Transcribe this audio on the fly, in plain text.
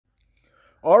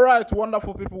All right,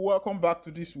 wonderful people, welcome back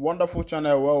to this wonderful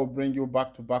channel where we'll bring you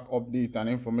back-to-back update and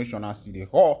information as they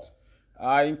hot.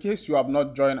 In case you have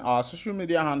not joined our social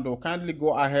media handle, kindly go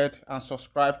ahead and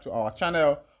subscribe to our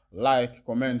channel, like,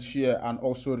 comment, share, and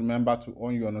also remember to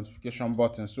on your notification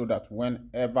button so that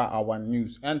whenever our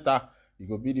news enter, you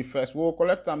will be the first. We'll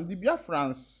collect them. The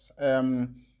Biafrans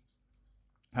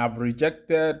have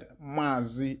rejected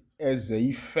Mazi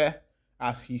Ezeife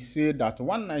as he said that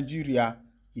one Nigeria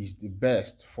is the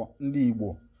best for Ndi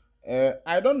Igbo.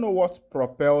 I don't know what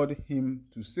propelled him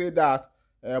to say that,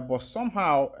 but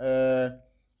somehow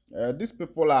these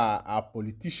people are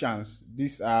politicians.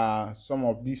 These are some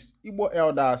of these Igbo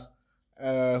elders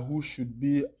who should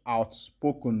be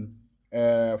outspoken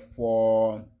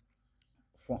for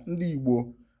Ndi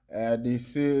Igbo. They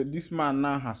say this man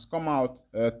now has come out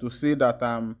to say that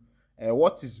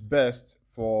what is best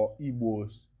for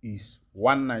Igbos is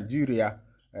one Nigeria,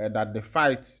 that the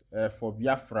fight for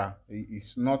Biafra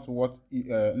is not what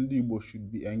Ndi Igbo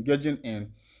should be engaging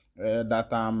in, that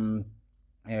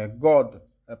God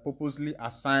purposely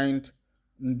assigned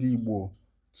Ndi Igbo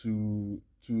to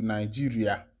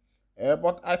Nigeria.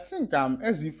 But I think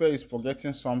Ezife is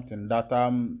forgetting something, that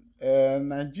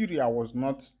Nigeria was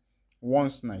not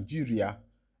once Nigeria.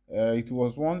 It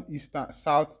was one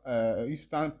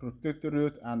eastern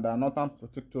protectorate and a northern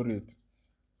protectorate.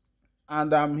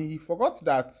 And he forgot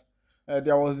that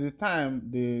there was a time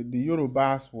the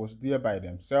Yorubas was there by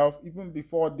themselves, even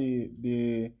before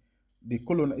the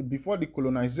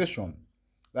colonization,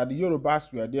 that the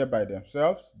Yorubas were there by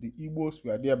themselves, the Igbos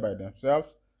were there by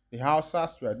themselves, the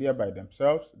Hausas were there by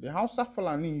themselves, the Hausa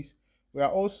Fulanis were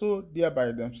also there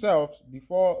by themselves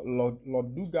before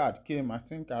Lord Dugard came, I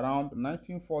think around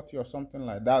 1940 or something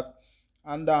like that,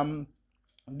 and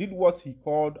did what he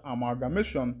called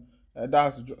amalgamation.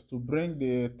 That's just to bring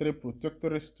the three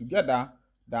protectorates together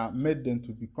that made them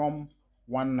to become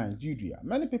one Nigeria.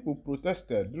 Many people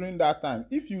protested during that time.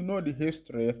 If you know the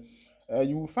history,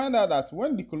 you will find out that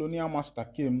when the colonial master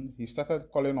came, he started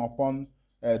calling upon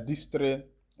these three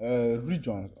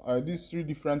regions, these three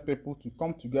different people to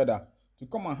come together, to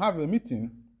come and have a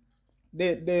meeting.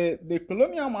 The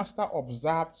colonial master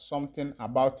observed something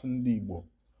about Ndi Igbo.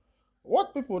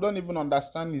 What people don't even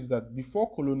understand is that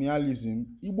before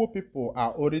colonialism, Igbo people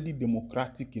are already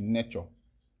democratic in nature.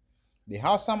 The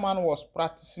Hausa man was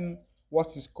practicing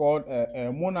what is called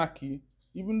a monarchy,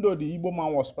 even though the Igbo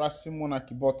man was practicing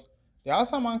monarchy, but the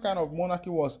Hausa man kind of monarchy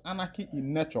was anarchy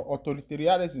in nature,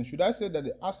 authoritarianism. Should I say that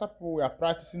the Hausa people were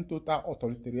practicing total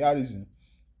authoritarianism?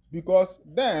 Because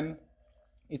then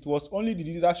it was only the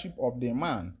leadership of the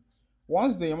man.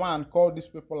 Once the man called these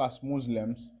people as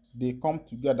Muslims, they come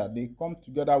together. They come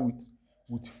together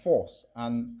with force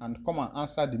and come and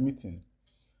answer the meeting.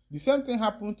 The same thing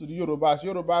happened to the Yorubas.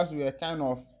 Yorubas were kind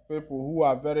of people who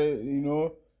are very,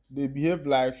 they behave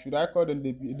like, should I call them,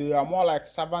 they are more like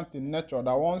servant in nature,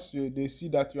 that once they see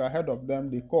that you are ahead of them,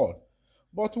 they call.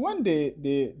 But when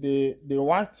the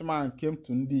white man came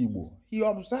to Ndi Igbo, he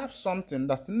observed something,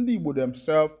 that Ndi Igbo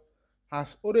themselves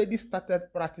has already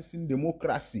started practicing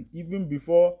democracy even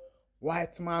before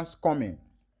white man's coming.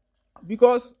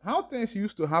 Because how things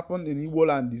used to happen in Igbo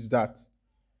land is that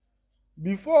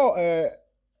before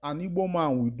an Igbo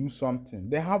man will do something,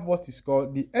 they have what is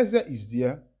called the Eze is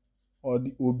there, or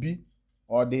the Obi,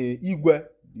 or the Igwe,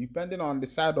 depending on the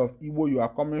side of Igbo you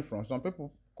are coming from. Some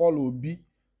people call Obi,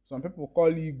 some people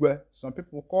call Igwe, some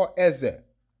people call Eze.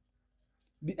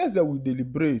 The Eze will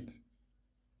deliberate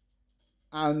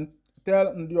and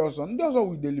tell Ndi Ozo. Ndi Ozo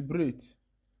will deliberate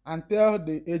and tell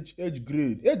the age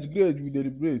grade. Age grade will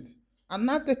deliberate and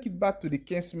now take it back to the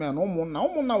kinsmen.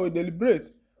 Umunna will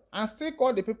deliberate and still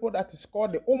call the people that is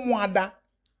called the Umuada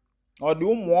or the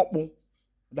Umuokpu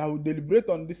that will deliberate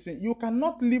on this thing. You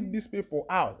cannot leave these people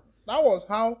out. That was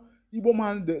how Igbo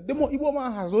man, Igbo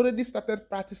man has already started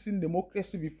practicing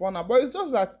democracy before now. But it's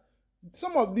just that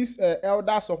some of these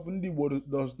elders of Ndi Igbo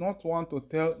does not want to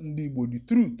tell Ndi Igbo the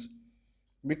truth.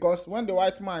 Because when the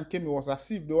white man came, it was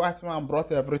as if the white man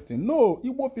brought everything. No,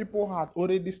 Igbo people had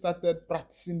already started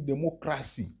practicing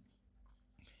democracy.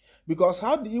 Because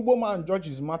how the Igbo man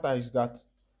judges matter is that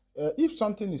if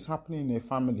something is happening in a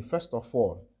family, first of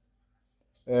all,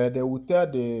 they will tell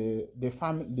the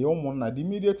family, the Omunna, the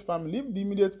immediate family. If the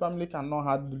immediate family cannot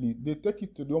handle it, they take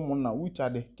it to the Omunna, which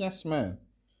are the kinsmen.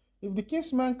 If the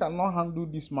kinsmen cannot handle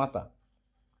this matter,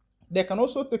 they can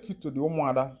also take it to the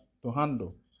Omuada to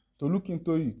handle, to look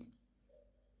into it.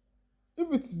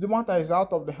 If the matter is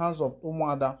out of the hands of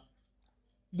Omuada,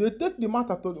 they take the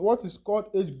matter to what is called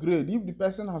age grade. If the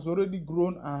person has already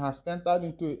grown and has entered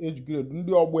into age grade,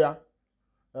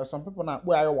 some people na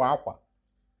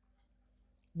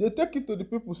They take it to the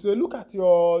people, say, look at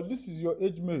your, this is your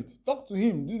age mate. Talk to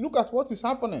him. Look at what is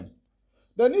happening.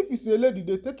 Then if it's a lady,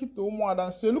 they take it to Umuada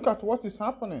and say, look at what is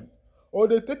happening. Or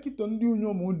they take it to Ndi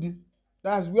Unyomudi.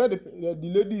 That's where the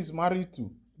lady is married to.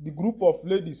 The group of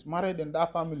ladies married in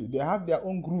that family. They have their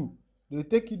own group. They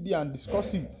take it there and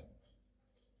discuss it.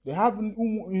 They have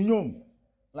Unyom.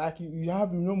 Like you have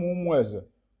Unyom Umweze.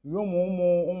 Unyom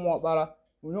Umwabara.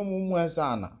 Unyom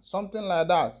Umwezana. Something like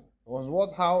that.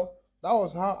 That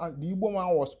was how the Igbo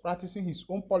man was practicing his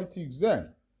own politics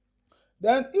then.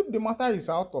 Then if the matter is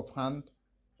out of hand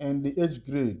and the age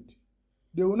grade,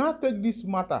 they will not take this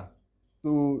matter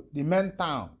to the main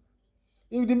town.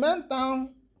 If the main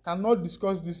town cannot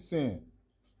discuss this thing,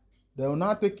 they will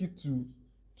not take it to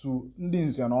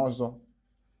Ndins and Ozo.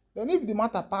 Then if the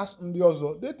matter pass Ndi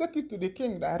Ozo, they take it to the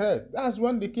king direct. That's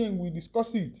when the king will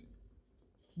discuss it.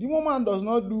 The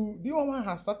woman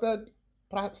has started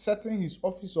setting his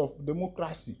office of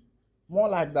democracy. More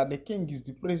like that the king is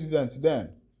the president then.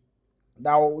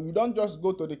 That you don't just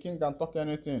go to the king and talk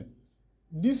anything.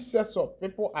 These sets of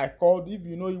people I called, if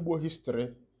you know Igbo history,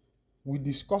 we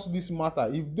discuss this matter.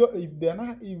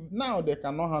 If now they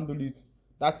cannot handle it,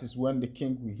 that is when the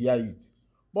king will hear it.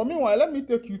 But meanwhile, let me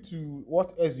take you to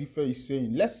what Ezife is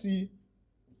saying. Let's see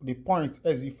the point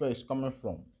Ezife is coming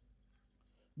from.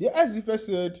 The Ezife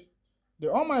said, the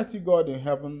Almighty God in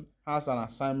heaven has an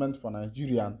assignment for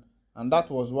Nigeria, and that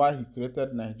was why he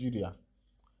created Nigeria.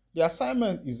 The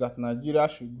assignment is that Nigeria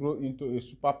should grow into a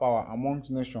superpower amongst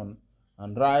nations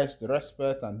and rise the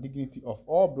respect and dignity of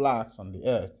all blacks on the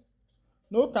earth.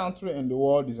 No country in the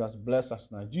world is as blessed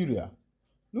as Nigeria.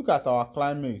 Look at our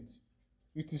climate.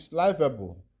 It is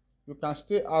livable. You can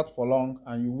stay out for long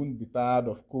and you won't be tired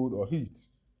of cold or heat.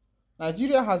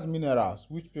 Nigeria has minerals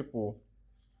which people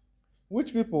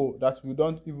that we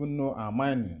don't even know are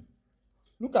mining.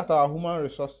 Look at our human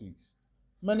resources,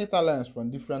 many talents from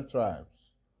different tribes.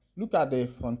 Look at the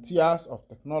frontiers of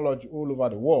technology all over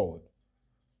the world.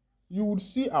 You would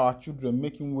see our children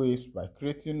making waves by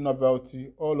creating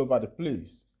novelty all over the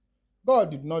place.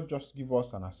 God did not just give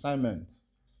us an assignment.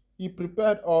 He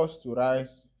prepared us to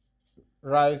rise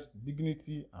the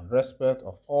dignity and respect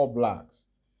of all blacks.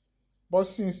 But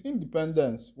since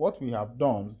independence, what we have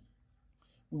done,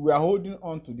 we were holding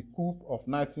on to the coup of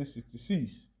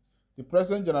 1966. The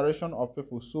present generation of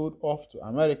people sold off to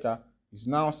America is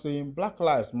now saying Black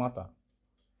Lives Matter.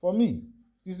 For me,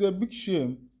 it is a big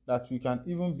shame that we can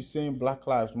even be saying Black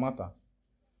Lives Matter.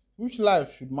 Which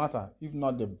lives should matter if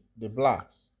not the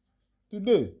blacks?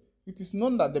 Today, it is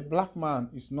known that the black man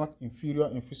is not inferior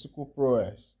in physical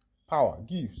prowess, power,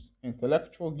 gifts,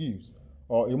 intellectual gifts,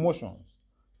 or emotions.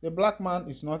 The black man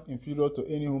is not inferior to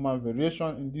any human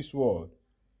variation in this world.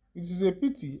 It is a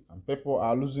pity and people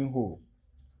are losing hope.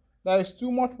 There is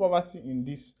too much poverty in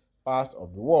this part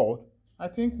of the world. I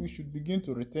think we should begin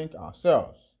to rethink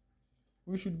ourselves.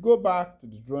 We should go back to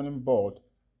the drawing board.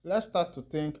 Let's start to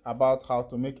think about how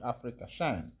to make Africa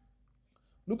shine.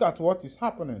 Look at what is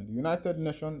happening. The United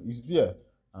Nations is there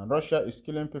and Russia is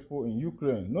killing people in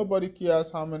Ukraine. Nobody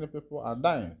cares how many people are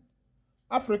dying.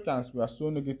 Africans were so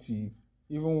negative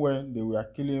even when they were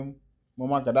killing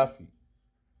Muammar Gaddafi.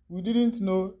 We didn't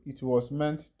know it was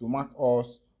meant to mark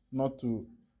us, not to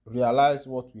realize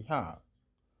what we have.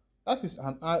 That is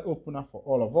an eye-opener for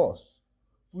all of us.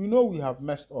 We know we have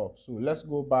messed up, so let's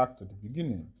go back to the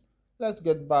beginning. Let's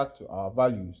get back to our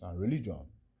values and religion.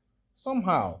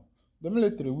 Somehow, the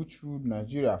military which ruled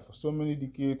Nigeria for so many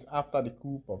decades after the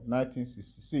coup of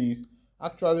 1966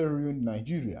 actually ruined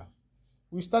Nigeria.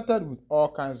 We started with all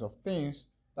kinds of things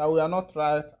that were not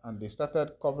right, and they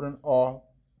started covering all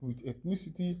with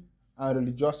ethnicity and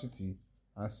religiosity,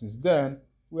 and since then,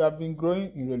 we have been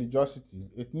growing in religiosity,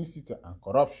 ethnicity, and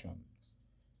corruption.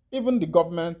 Even the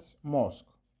government, mosque,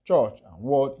 church, and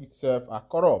world itself are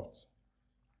corrupt.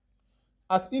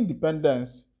 At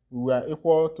independence, we were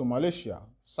equal to Malaysia,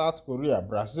 South Korea,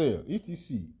 Brazil,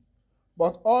 etc.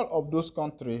 But all of those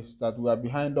countries that were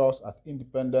behind us at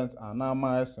independence are now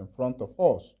miles in front of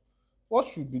us. What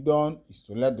should be done is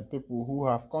to let the people who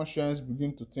have conscience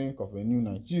begin to think of a new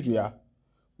Nigeria.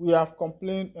 We have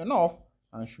complained enough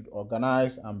and should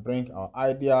organize and bring our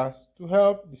ideas to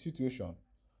help the situation.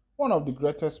 One of the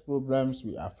greatest problems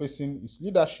we are facing is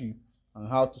leadership, and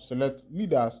how to select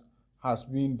leaders has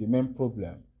been the main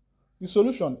problem. The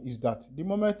solution is that the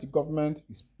moment the government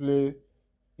is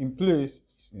in place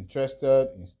is interested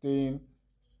in staying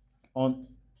on,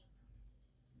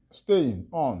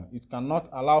 it cannot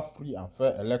allow free and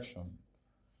fair election.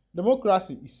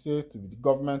 Democracy is said to be the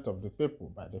government of the people,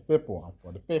 by the people, and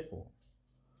for the people.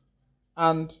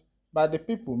 And by the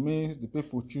people means the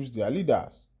people choose their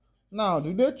leaders. Now,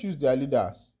 do they choose their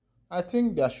leaders? I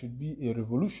think there should be a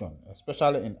revolution,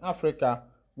 especially in Africa,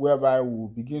 whereby we will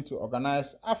begin to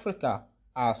organize Africa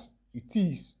as it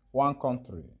is one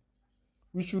country.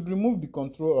 We should remove the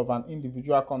control of an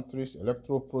individual country's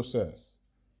electoral process.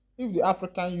 If the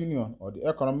African Union or the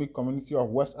Economic Community of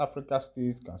West Africa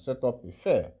states can set up a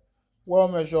fair,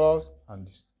 well-measured and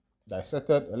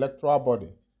dissected electoral body,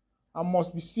 and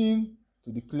must be seen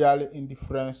to be clearly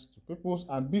indifferent to people's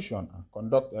ambition and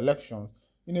conduct elections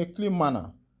in a clean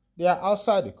manner. They are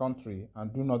outside the country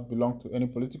and do not belong to any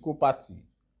political party.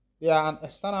 They are an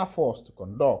external force to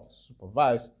conduct,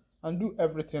 supervise, and do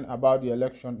everything about the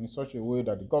election in such a way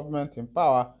that the government in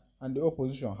power and the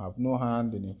opposition have no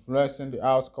hand in influencing the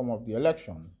outcome of the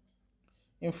election.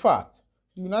 In fact,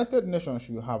 the United Nations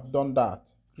should have done that,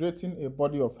 creating a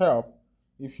body of help.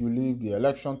 If you leave the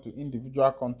election to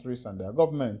individual countries and their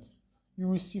governments, you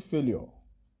will see failure.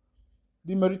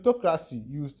 The meritocracy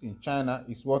used in China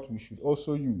is what we should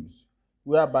also use,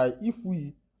 whereby if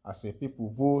we as a people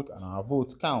vote and our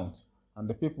votes count, and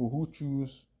the people who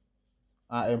choose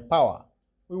are in power,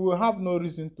 we will have no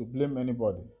reason to blame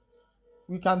anybody.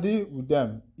 We can deal with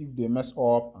them if they mess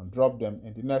up and drop them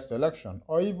in the next election,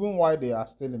 or even while they are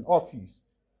still in office.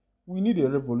 We need a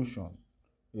revolution,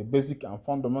 a basic and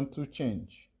fundamental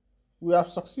change. We have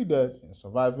succeeded in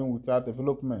surviving without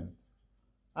development.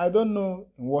 I don't know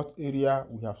in what area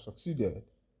we have succeeded.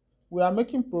 We are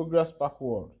making progress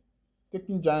backward,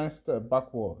 taking giant steps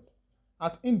backward.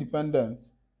 At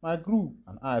independence, my group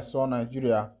and I saw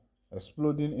Nigeria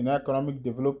exploding in economic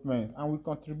development, and we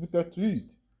contributed to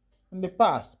it. In the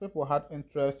past, people had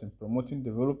interest in promoting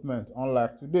development,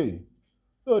 unlike today,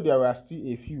 though there were still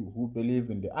a few who believe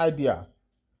in the idea.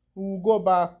 We will go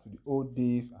back to the old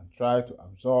days and try to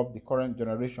absorb the current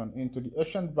generation into the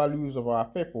ancient values of our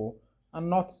people and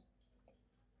not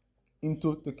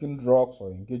into taking drugs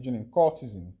or engaging in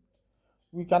cultism.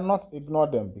 We cannot ignore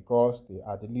them because they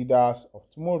are the leaders of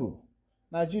tomorrow.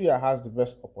 Nigeria has the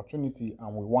best opportunity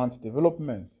and we want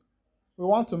development. We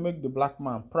want to make the black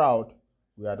man proud.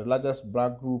 We are the largest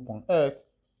black group on earth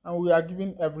and we are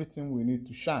given everything we need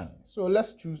to shine. So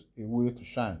let's choose a way to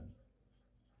shine.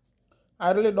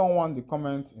 I really don't want the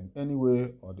comment in any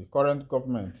way or the current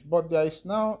government, but there is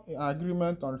now an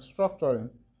agreement on restructuring.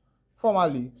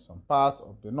 Formerly, some parts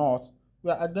of the North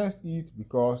were against it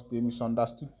because they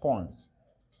misunderstood points.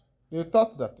 They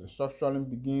thought that restructuring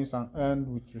begins and ends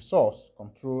with resource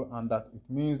control and that it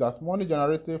means that money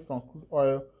generated from crude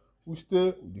oil will stay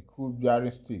with the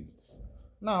crude-bearing states.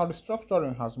 Now,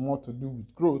 restructuring has more to do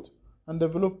with growth and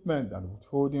development than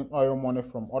withholding oil money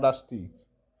from other states.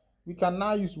 We can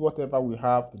now use whatever we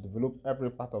have to develop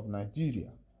every part of Nigeria.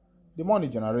 The money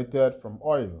generated from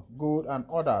oil, gold, and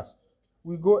others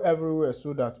will go everywhere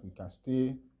so that we can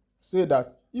say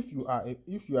that if you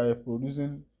are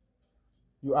producing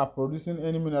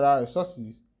any mineral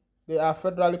resources, they are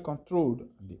federally controlled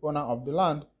and the owner of the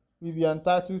land will be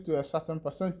entitled to a certain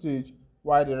percentage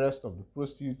while the rest of the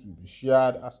proceeds will be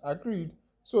shared as agreed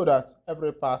so that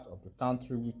every part of the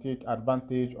country will take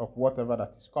advantage of whatever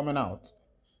that is coming out.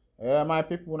 My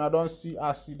people, when I don't see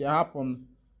as it happen,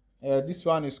 this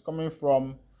one is coming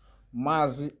from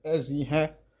Mazi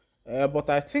Ezihe. But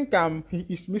I think he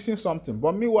is missing something.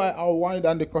 But meanwhile, I'll wind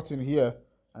down the curtain here.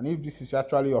 And if this is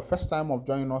actually your first time of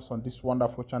joining us on this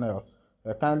wonderful channel,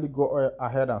 kindly go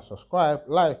ahead and subscribe,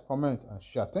 like, comment, and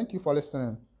share. Thank you for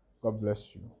listening. God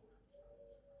bless you.